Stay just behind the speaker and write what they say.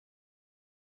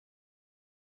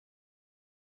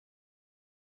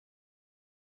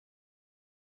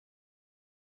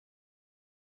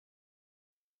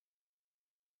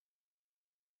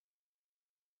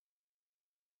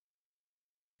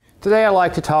Today I'd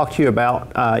like to talk to you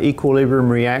about equilibrium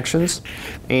reactions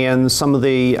and some of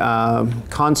the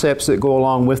concepts that go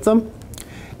along with them.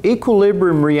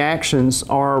 Equilibrium reactions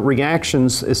are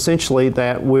reactions essentially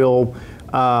that will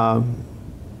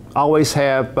always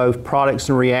have both products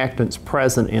and reactants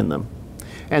present in them.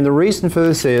 And the reason for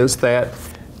this is that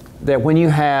when you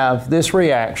have this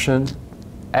reaction,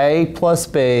 A plus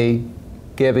B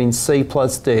giving C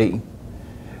plus D,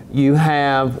 you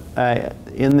have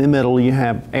in the middle you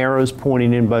have arrows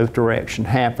pointing in both directions,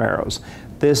 half arrows.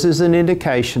 This is an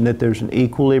indication that there's an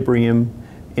equilibrium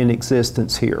in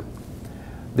existence here.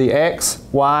 The X,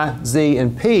 Y, Z,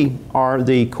 and P are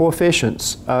the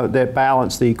coefficients that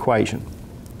balance the equation.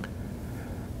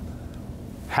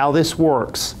 How this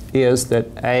works is that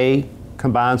A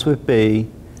combines with B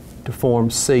to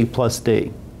form C plus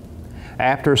D.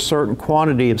 After a certain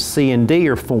quantity of C and D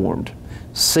are formed,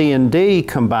 C and D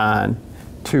combine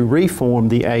to reform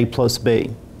the A plus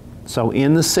B. So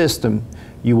in the system,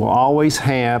 you will always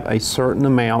have a certain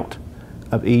amount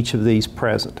of each of these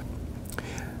present.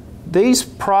 These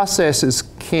processes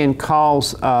can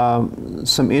cause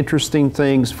some interesting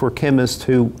things for chemists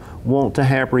who want to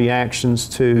have reactions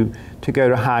to go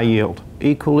to high yield.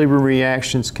 Equilibrium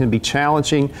reactions can be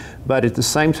challenging, but at the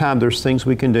same time there's things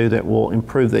we can do that will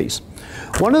improve these.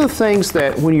 One of the things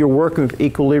that when you're working with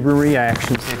equilibrium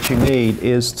reactions that you need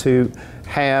is to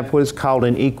have what is called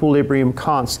an equilibrium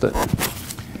constant.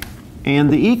 And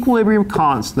the equilibrium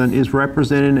constant is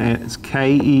represented as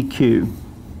KEQ.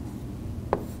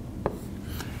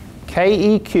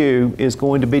 KEQ is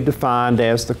going to be defined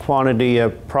as the quantity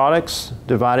of products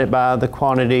divided by the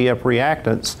quantity of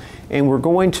reactants, and we're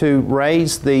going to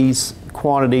raise these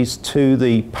quantities to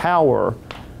the power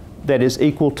that is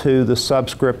equal to the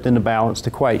subscript in the balanced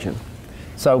equation.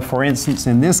 So for instance,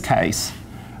 in this case,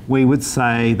 we would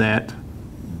say that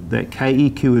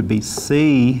KEQ would be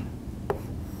C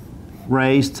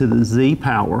raised to the Z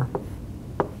power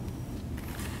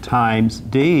times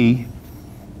D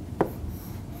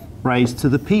raised to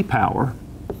the P power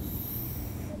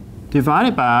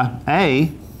divided by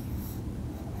A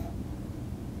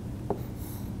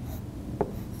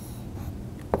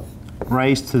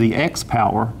raised to the X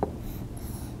power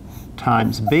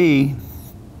times B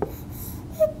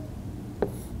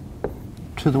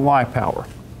to the Y power.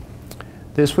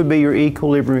 This would be your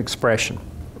equilibrium expression.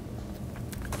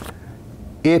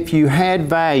 If you had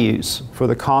values for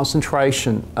the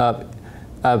concentration of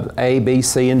A, B,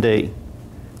 C, and D,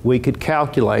 we could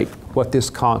calculate what this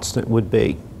constant would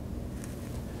be.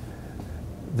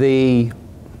 The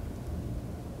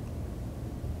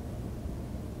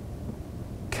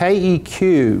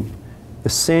KEQ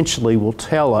essentially will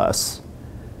tell us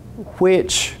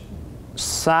which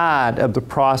side of the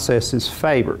process is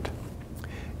favored.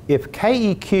 If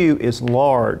KEQ is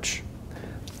large,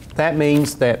 that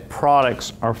means that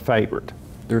products are favored.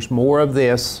 There's more of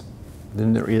this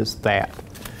than there is that.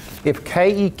 If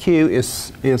KEQ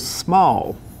is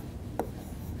small,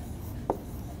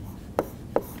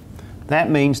 that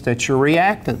means that your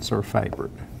reactants are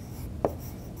favored.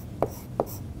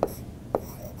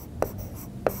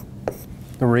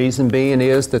 The reason being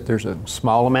is that there's a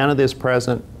small amount of this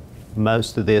present,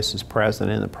 most of this is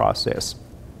present in the process.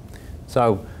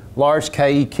 So large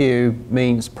KEQ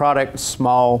means product,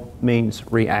 small means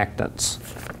reactants.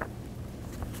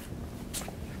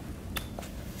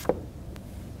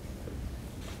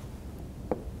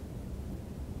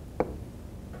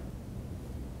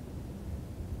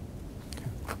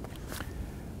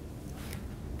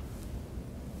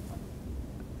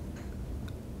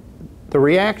 The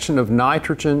reaction of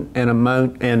nitrogen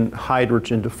and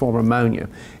hydrogen to form ammonia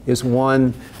is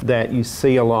one that you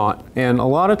see a lot. And a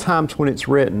lot of times when it's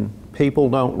written, people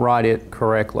don't write it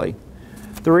correctly.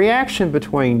 The reaction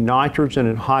between nitrogen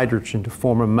and hydrogen to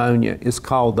form ammonia is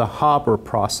called the Haber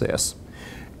process.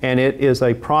 And it is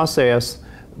a process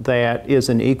that is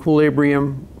an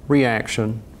equilibrium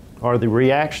reaction, or the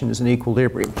reaction is an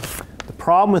equilibrium. The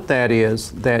problem with that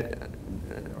is that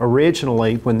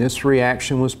originally, when this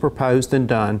reaction was proposed and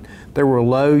done, there were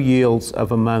low yields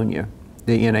of ammonia,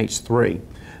 the NH3.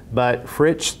 But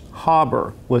Fritz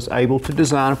Haber was able to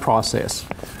design a process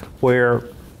where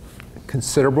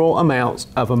considerable amounts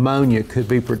of ammonia could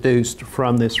be produced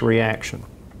from this reaction.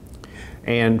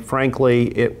 And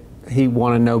frankly, he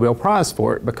won a Nobel Prize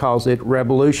for it because it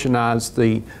revolutionized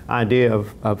the idea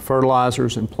of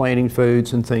fertilizers and planting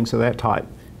foods and things of that type.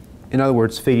 In other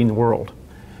words, feeding the world.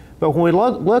 But when we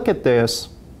look at this,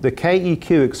 the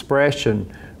KEQ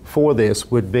expression for this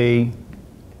would be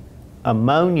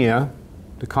ammonia,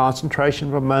 the concentration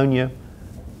of ammonia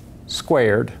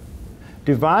squared,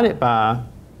 divided by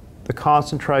the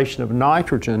concentration of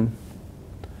nitrogen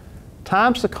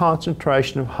times the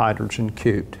concentration of hydrogen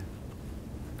cubed.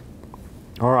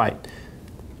 All right.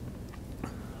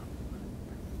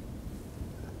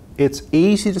 It's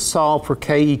easy to solve for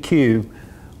Ke cubed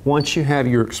once you have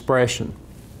your expression.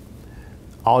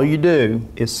 All you do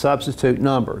is substitute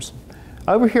numbers.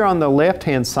 Over here on the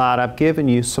left-hand side, I've given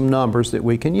you some numbers that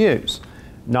we can use.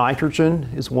 Nitrogen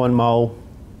is 1 mole.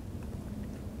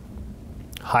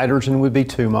 Hydrogen would be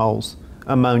 2 moles.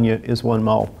 Ammonia is 1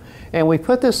 mole. And we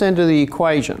put this into the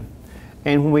equation.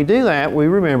 And when we do that, we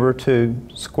remember to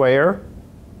square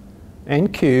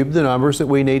and cube the numbers that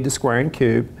we need to square and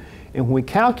cube. And when we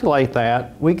calculate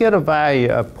that, we get a value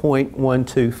of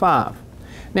 0.125.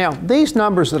 Now, these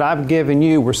numbers that I've given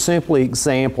you were simply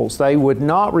examples. They would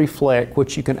not reflect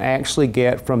what you can actually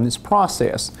get from this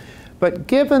process. But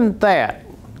given that,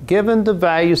 given the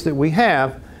values that we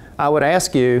have, I would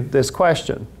ask you this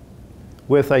question.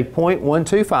 With a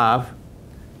 0.125,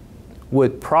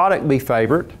 would product be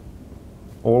favored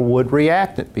or would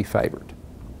reactant be favored?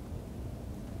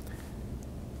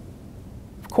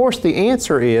 Of course, the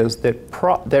answer is that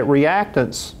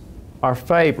reactants are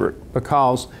favored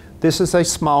because this is a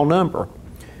small number.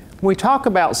 When we talk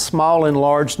about small and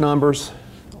large numbers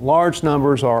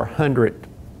are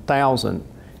 100,000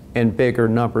 and bigger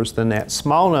numbers than that.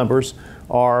 Small numbers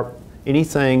are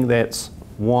anything that's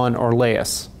 1 or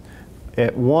less.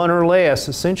 At 1 or less,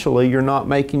 essentially, you're not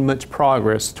making much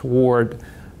progress toward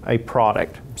a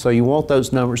product. So you want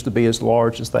those numbers to be as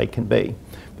large as they can be.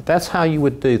 But that's how you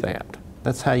would do that.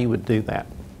 That's how you would do that.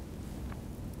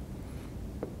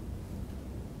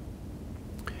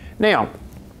 Now,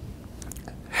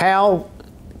 how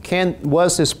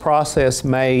was this process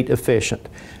made efficient?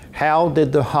 How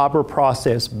did the Haber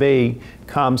process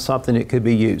become something that could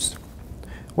be used?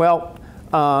 Well,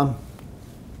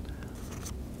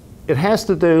 it has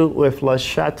to do with Le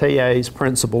Chatelier's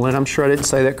principle, and I'm sure I didn't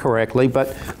say that correctly,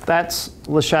 but that's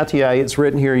Le Chatelier. It's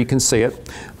written here, you can see it.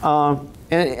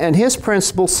 And his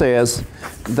principle says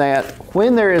that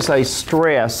when there is a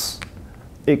stress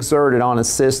exerted on a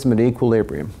system at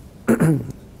equilibrium,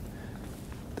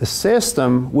 the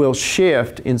system will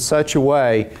shift in such a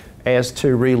way as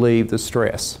to relieve the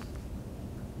stress.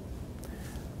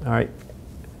 All right.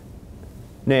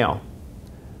 Now,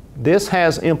 this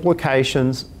has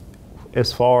implications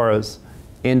as far as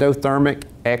endothermic,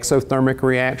 exothermic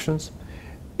reactions.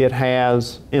 It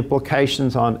has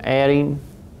implications on adding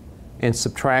and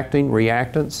subtracting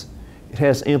reactants. It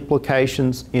has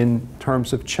implications in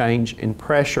terms of change in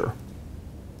pressure.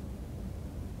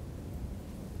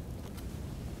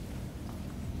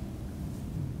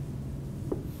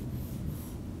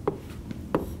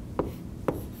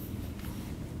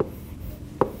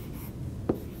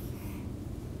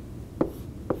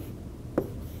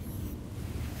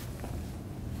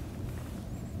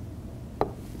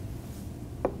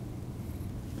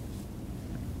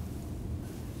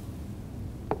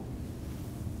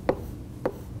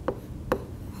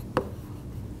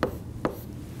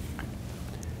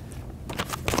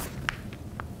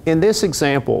 In this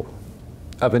example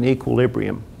of an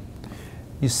equilibrium,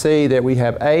 you see that we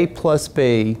have A plus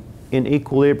B in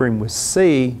equilibrium with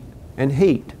C and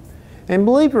heat. And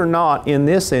believe it or not, in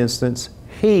this instance,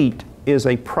 heat is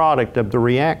a product of the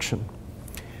reaction.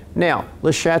 Now,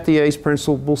 Le Chatelier's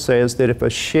principle says that if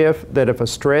a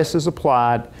stress is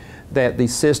applied, that the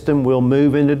system will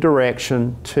move in a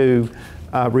direction to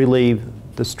relieve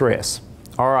the stress.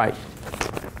 All right.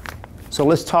 So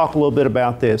let's talk a little bit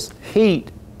about this.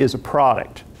 Heat is a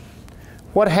product.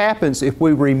 What happens if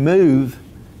we remove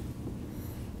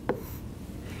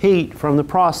heat from the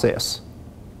process?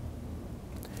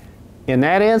 In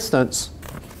that instance,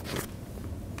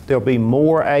 there'll be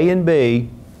more A and B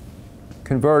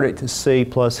converted to C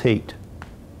plus heat.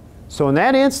 So in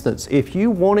that instance, if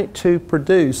you wanted to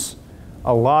produce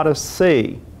a lot of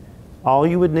C, all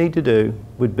you would need to do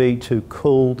would be to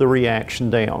cool the reaction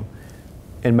down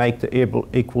and make the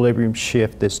equilibrium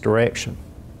shift this direction.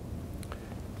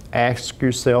 Ask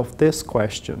yourself this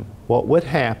question: what would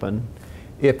happen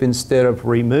if instead of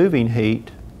removing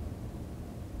heat,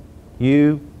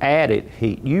 you added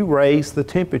heat? You raised the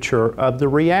temperature of the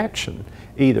reaction,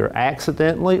 either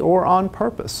accidentally or on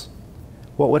purpose.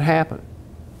 What would happen?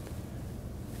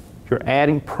 You're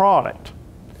adding product.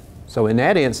 So in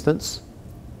that instance,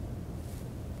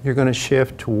 you're going to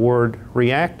shift toward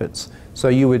reactants. So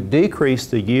you would decrease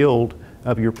the yield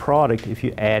of your product if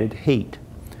you added heat.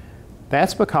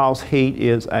 That's because heat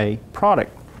is a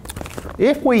product.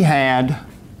 If we had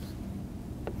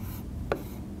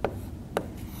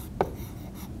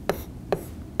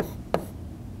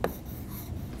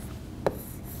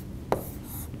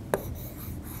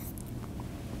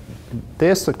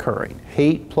this occurring,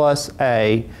 heat plus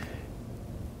A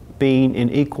being in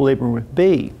equilibrium with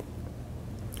B,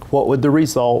 what would the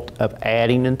result of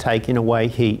adding and taking away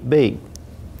heat be?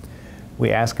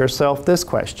 We ask ourselves this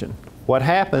question. What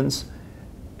happens?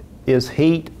 Is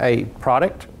heat a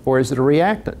product or is it a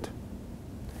reactant?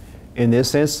 In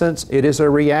this instance, it is a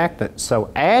reactant.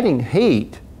 So adding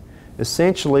heat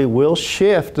essentially will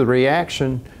shift the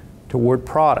reaction toward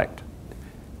product.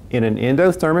 In an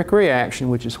endothermic reaction,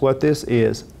 which is what this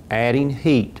is, adding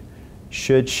heat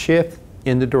should shift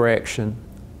in the direction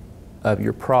of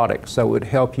your product, so it would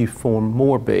help you form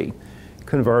more B.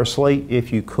 Conversely,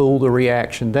 if you cool the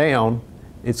reaction down,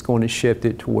 it's going to shift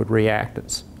it toward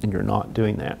reactants, and you're not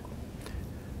doing that.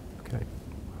 Okay.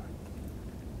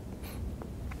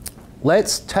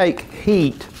 Let's take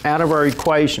heat out of our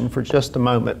equation for just a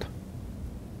moment.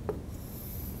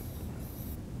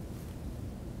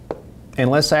 And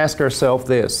let's ask ourselves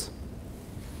this.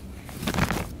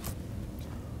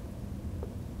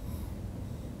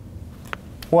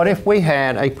 What if we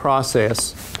had a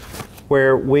process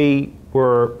where we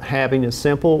were having a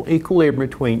simple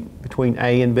equilibrium between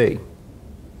A and B?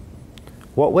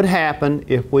 What would happen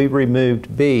if we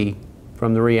removed B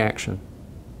from the reaction?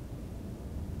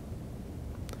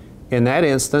 In that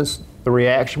instance, the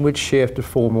reaction would shift to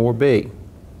form more B.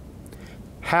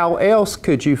 How else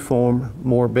could you form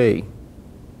more B?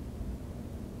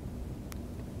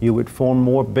 You would form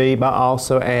more B by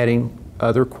also adding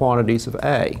other quantities of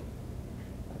A.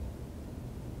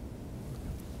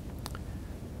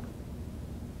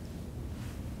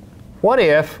 What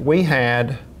if we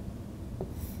had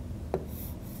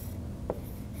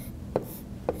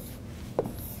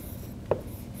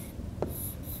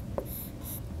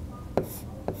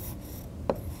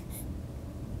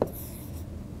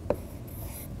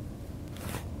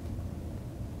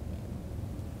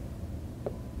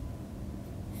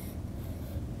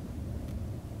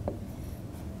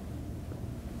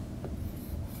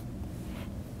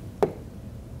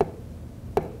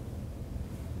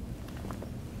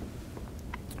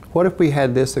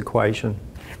this equation?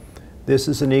 This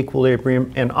is an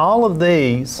equilibrium, and all of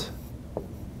these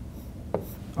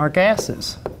are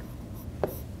gases.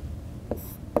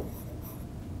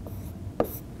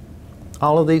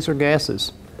 All of these are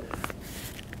gases.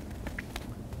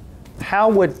 How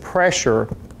would pressure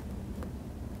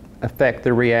affect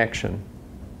the reaction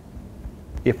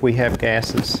if we have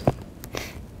gases?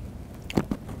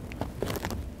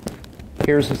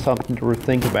 Here's something to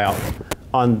think about.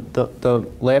 On the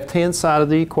left-hand side of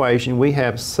the equation, we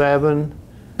have 7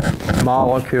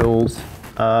 molecules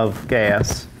of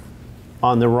gas.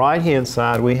 On the right-hand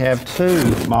side, we have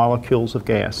 2 molecules of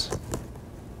gas.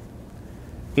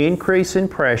 Increase in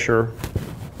pressure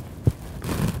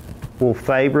will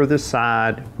favor the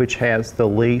side which has the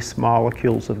least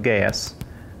molecules of gas,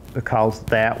 because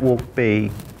that will be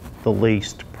the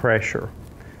least pressure.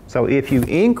 So if you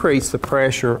increase the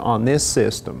pressure on this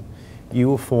system, you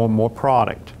will form more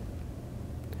product.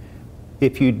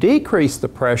 If you decrease the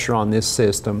pressure on this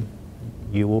system,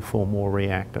 you will form more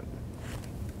reactant.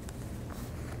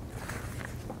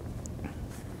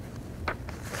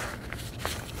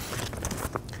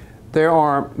 There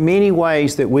are many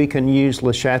ways that we can use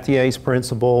Le Chatelier's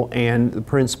principle and the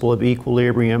principle of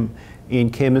equilibrium in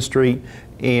chemistry,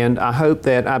 and I hope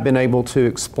that I've been able to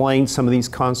explain some of these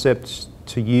concepts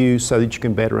to you so that you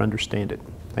can better understand it.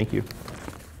 Thank you.